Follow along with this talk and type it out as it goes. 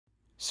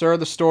Sir,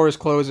 the store is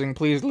closing.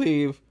 Please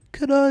leave.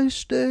 Can I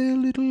stay a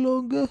little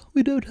longer?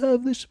 We don't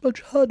have this much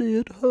honey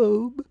at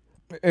home.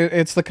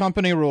 It's the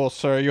company rules,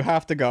 sir. You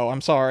have to go. I'm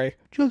sorry.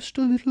 Just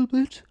a little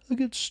bit. I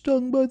get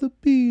stung by the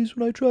bees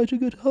when I try to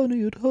get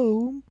honey at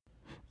home.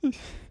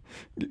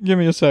 Give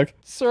me a sec.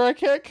 Sir, I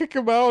can't kick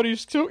him out.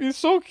 He's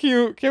so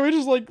cute. Can't we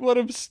just, let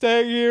him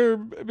stay here,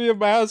 be a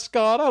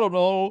mascot? I don't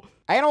know.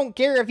 I don't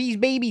care if he's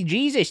baby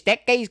Jesus.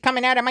 That guy's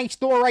coming out of my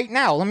store right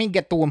now. Let me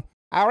get to him.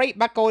 All right,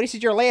 bucko, this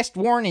is your last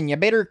warning. You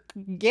better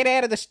get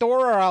out of the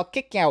store or I'll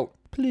kick you out.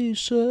 Please,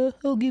 sir,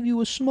 I'll give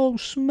you a small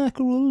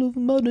smackerel of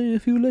money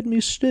if you let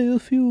me stay a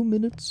few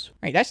minutes.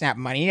 Wait, that's not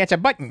money. That's a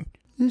button.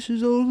 This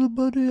is all the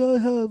money I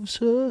have,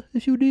 sir.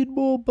 If you need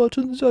more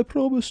buttons, I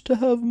promise to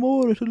have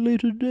more at a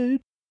later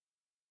date.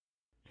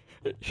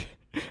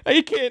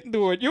 I can't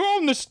do it. You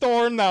own the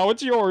store now.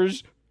 It's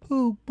yours.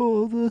 Oh,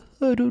 bother.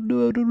 I don't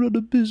know how to run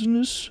a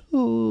business.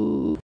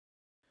 Oh.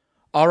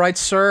 Alright,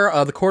 sir,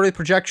 the quarterly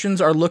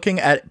projections are looking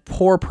at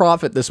poor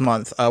profit this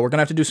month. We're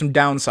gonna have to do some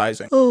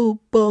downsizing.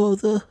 Oh,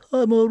 bother.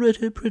 I'm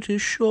already pretty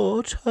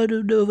short. I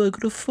don't know if I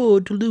could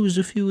afford to lose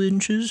a few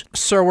inches.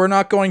 Sir, we're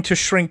not going to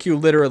shrink you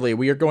literally.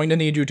 We are going to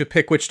need you to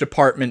pick which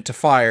department to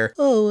fire.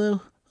 Oh,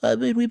 well. I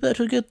mean, we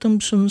better get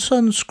them some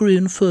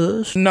sunscreen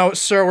first. No,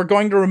 sir, we're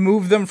going to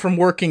remove them from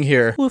working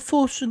here. We're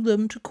forcing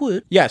them to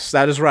quit. Yes,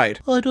 that is right.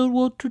 I don't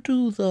want to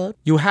do that.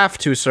 You have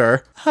to,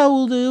 sir. How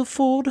will they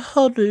afford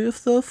honey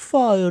if they're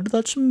fired?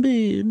 That's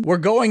mean. We're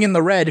going in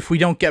the red if we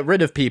don't get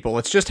rid of people.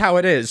 It's just how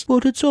it is.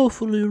 But it's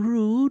awfully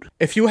rude.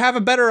 If you have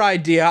a better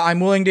idea, I'm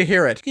willing to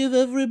hear it. Give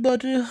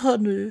everybody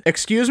honey.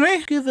 Excuse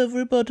me? Give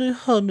everybody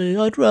honey.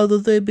 I'd rather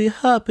they be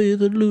happy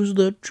than lose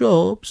their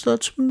jobs.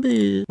 That's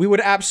mean. We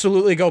would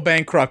absolutely go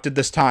bankrupt at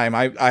this time.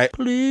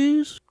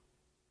 Please?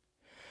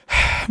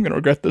 I'm gonna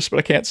regret this, but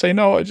I can't say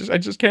no. I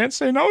just can't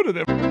say no to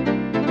them.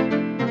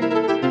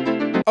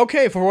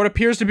 Okay, for what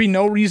appears to be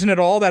no reason at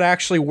all, that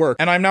actually worked.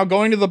 And I'm now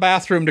going to the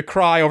bathroom to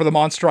cry over the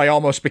monster I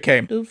almost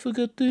became. Don't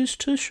forget these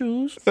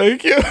tissues.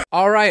 Thank you.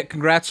 Alright,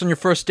 congrats on your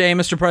first day,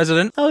 Mr.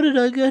 President. How did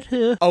I get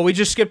here? Oh, we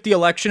just skipped the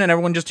election and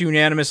everyone just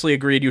unanimously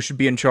agreed you should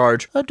be in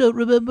charge. I don't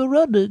remember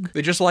running.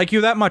 They just like you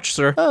that much,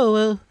 sir. Oh,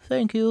 well,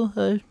 thank you,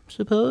 I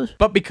suppose.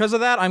 But because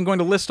of that, I'm going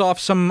to list off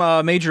some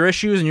major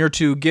issues and you're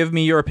to give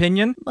me your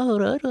opinion.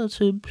 Alright, that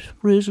seems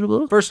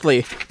reasonable.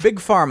 Firstly, Big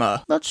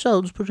Pharma. That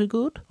sounds pretty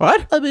good.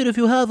 What? I mean, if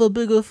you have a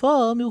bigger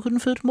farm, you can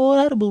fit more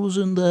animals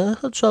in there.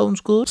 That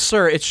sounds good.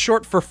 Sir, it's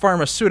short for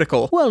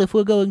pharmaceutical. Well, if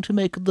we're going to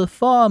make the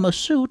farm a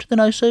suit, then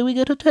I say we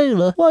get a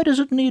tailor. Why does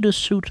it need a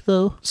suit,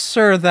 though?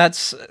 Sir,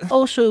 that's...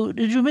 Also,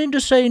 did you mean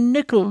to say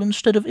nickel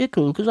instead of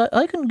ickle? Because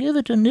I can give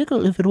it a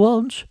nickel if it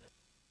wants.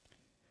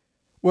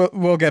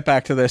 We'll get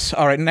back to this.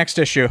 Alright, next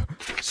issue.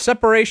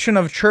 Separation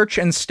of church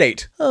and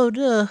state. Oh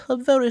dear,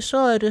 I'm very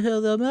sorry to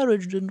hear their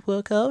marriage didn't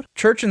work out.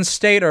 Church and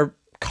state are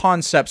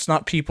concepts,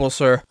 not people,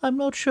 sir. I'm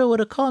not sure what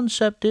a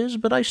concept is,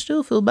 but I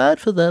still feel bad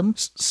for them.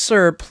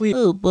 Sir, please...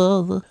 Oh,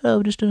 bother.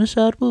 I'm just in a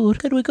sad mood.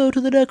 Can we go to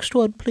the next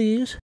one,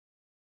 please?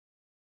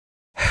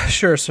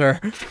 Sure, sir.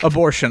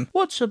 Abortion.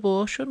 What's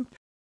abortion?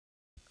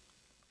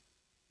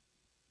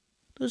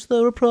 Is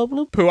there a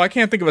problem? Pooh, I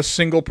can't think of a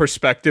single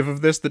perspective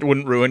of this that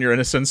wouldn't ruin your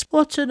innocence.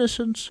 What's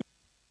innocence?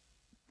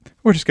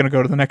 We're just gonna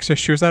go to the next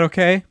issue, is that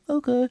okay?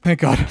 Okay. Thank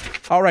God.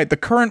 Alright, the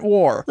current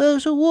war.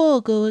 There's a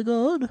war going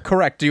on.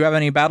 Correct. Do you have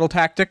any battle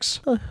tactics?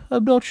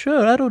 I'm not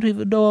sure. I don't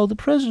even know all the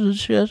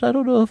presidents yet. I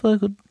don't know if I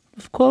could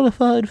have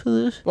qualified for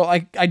this. Well,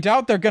 I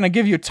doubt they're gonna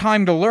give you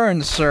time to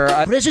learn, sir.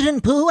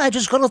 President Pooh, I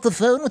just got off the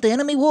phone with the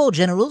enemy war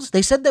generals.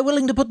 They said they're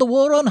willing to put the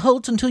war on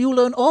hold until you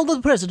learn all the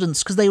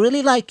presidents, because they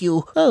really like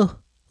you. Oh.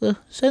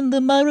 Send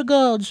them my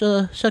regards,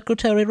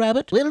 Secretary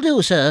Rabbit. Will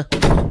do, sir.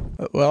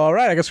 Well,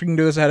 alright, I guess we can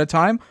do this ahead of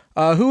time.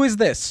 Who is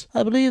this?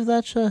 I believe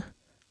that's a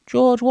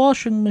George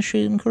washing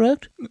machine,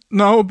 correct?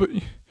 No, but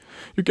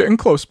you're getting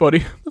close, buddy.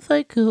 Well,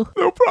 thank you.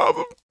 No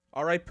problem.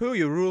 Alright, Pooh,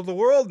 you rule the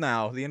world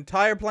now. The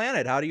entire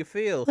planet. How do you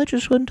feel? I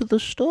just went to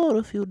the store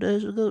a few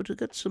days ago to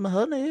get some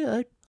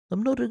honey.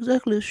 I'm not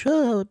exactly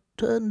sure how it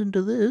turned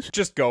into this.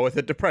 Just go with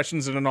it.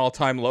 Depression's at an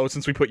all-time low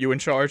since we put you in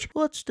charge.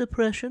 What's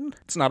depression?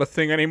 It's not a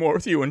thing anymore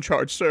with you in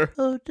charge, sir.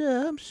 Oh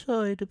dear, I'm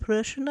sorry,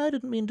 depression. I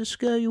didn't mean to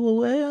scare you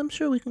away. I'm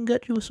sure we can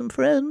get you some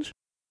friends.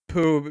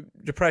 Pooh,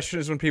 depression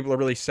is when people are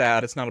really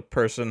sad. It's not a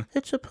person.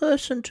 It's a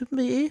person to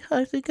me.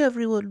 I think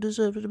everyone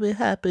deserves to be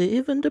happy,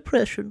 even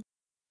depression.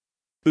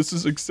 This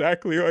is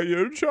exactly why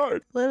you're in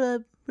charge. Well,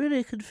 I'm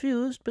really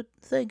confused, but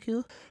thank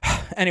you.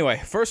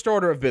 Anyway, first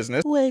order of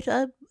business. Wait,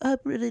 I'm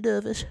really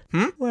nervous.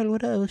 Well,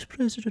 when I was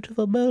President of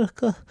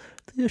America,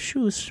 the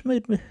issues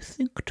made me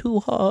think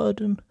too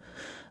hard, and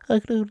I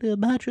can only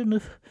imagine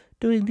if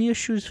doing the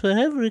issues for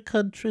every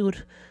country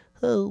would...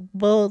 Oh,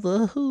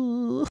 bother.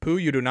 Ooh. Pooh,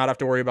 you do not have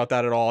to worry about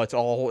that at all. It's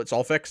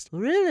all fixed.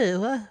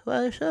 Really?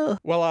 Why so?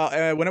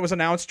 Well, when it was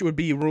announced you would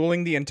be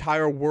ruling the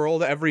entire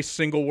world, every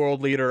single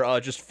world leader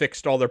just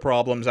fixed all their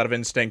problems out of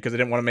instinct because they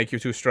didn't want to make you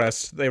too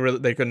stressed. They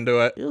couldn't do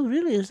it. Oh,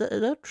 really? Is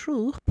that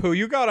true? Pooh,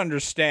 you gotta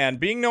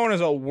understand, being known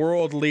as a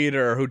world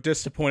leader who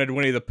disappointed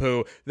Winnie the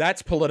Pooh,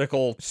 that's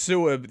political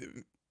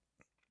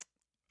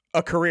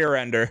a career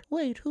ender.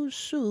 Wait, who's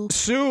Sue?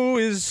 Sue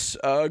is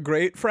a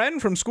great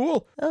friend from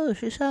school. Oh,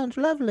 she sounds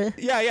lovely.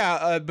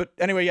 Yeah, but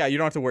anyway, yeah, you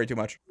don't have to worry too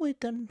much.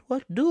 Wait, then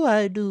what do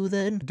I do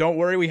then? Don't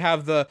worry, we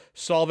have the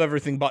solve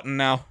everything button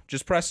now.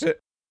 Just press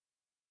it.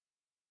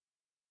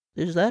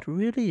 Is that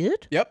really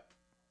it? Yep.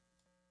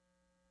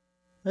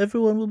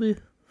 Everyone will be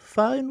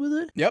fine with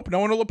it? Yep, no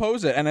one will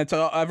oppose it, and it's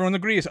everyone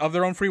agrees of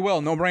their own free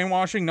will. No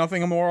brainwashing,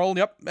 nothing immoral.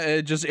 Yep,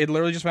 it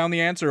literally just found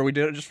the answer. We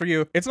did it just for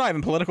you. It's not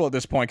even political at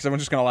this point because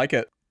everyone's just gonna like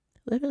it.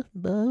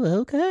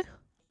 Okay.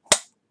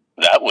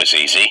 That was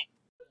easy.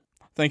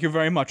 Thank you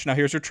very much. Now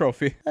here's your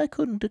trophy. I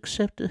couldn't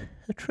accept a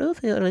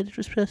trophy. All I did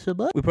was press a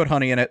button. We put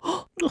honey in it.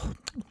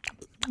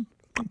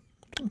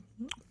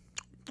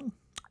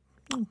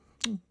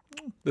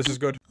 This is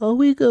good. Are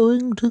we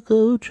going to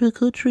go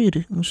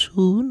trick-or-treating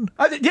soon?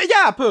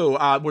 Yeah, Pooh.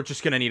 We're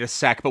just gonna need a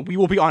sec, but we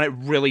will be on it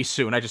really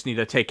soon. I just need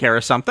to take care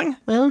of something.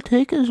 Well,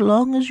 take as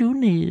long as you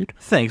need.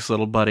 Thanks,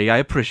 little buddy. I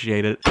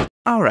appreciate it.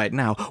 All right,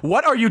 now,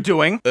 what are you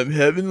doing? I'm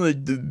having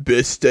like the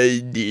best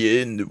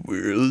idea in the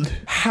world.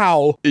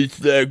 How?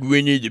 It's like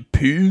Winnie the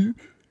Pooh,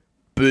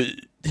 but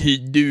he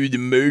do the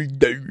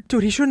murder.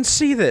 Dude, he shouldn't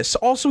see this.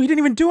 Also, he didn't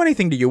even do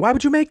anything to you. Why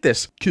would you make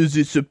this? Cause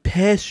it's a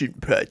passion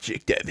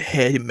project I've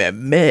had in my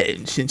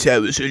mind since I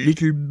was a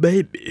little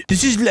baby.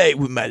 This is like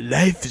what my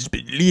life has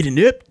been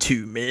leading up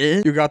to,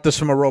 man. You got this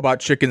from a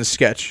Robot Chicken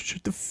sketch.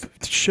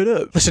 Shut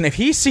up. Listen, if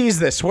he sees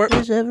this, we're...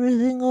 Is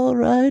everything all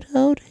right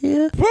out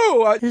here?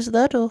 Pooh! Is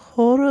that a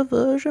horror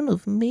version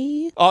of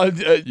me?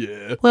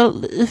 Yeah.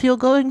 Well, if you're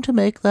going to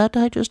make that,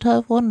 I just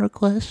have one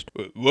request.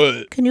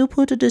 What? Can you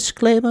put a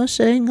disclaimer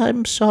saying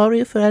I'm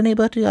sorry for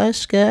anybody I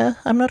scare?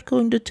 I'm not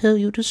going to tell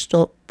you to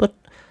stop, but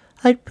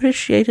I'd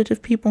appreciate it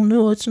if people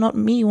knew it's not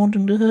me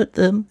wanting to hurt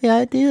them. The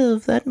idea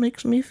of that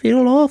makes me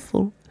feel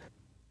awful.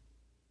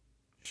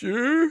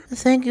 Sure.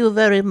 Thank you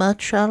very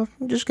much. I'll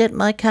just get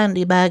my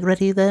candy bag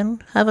ready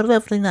then. Have a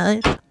lovely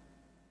night.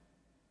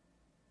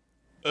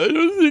 I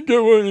don't think I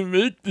want to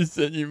make this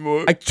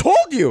anymore. I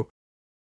told you!